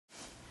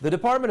The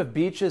Department of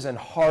Beaches and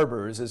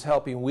Harbors is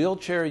helping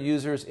wheelchair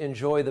users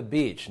enjoy the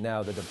beach.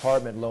 Now, the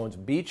department loans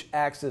beach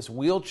access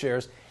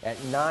wheelchairs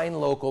at 9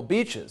 local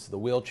beaches. The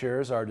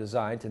wheelchairs are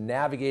designed to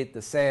navigate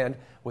the sand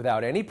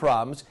without any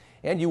problems,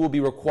 and you will be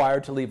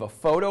required to leave a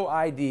photo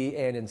ID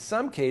and, in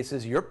some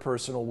cases, your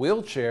personal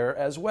wheelchair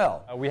as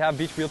well. We have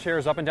beach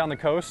wheelchairs up and down the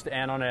coast,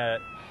 and on a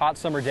hot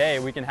summer day,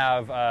 we can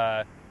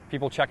have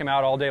people check them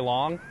out all day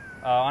long.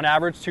 On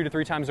average 2 to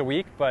 3 times a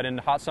week, but in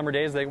hot summer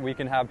days we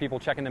can have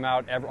people checking them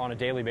out on a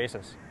daily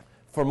basis.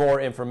 For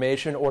more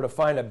information or to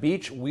find a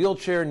beach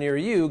wheelchair near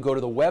you, go to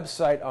the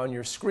website on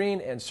your screen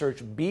and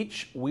search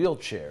beach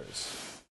wheelchairs.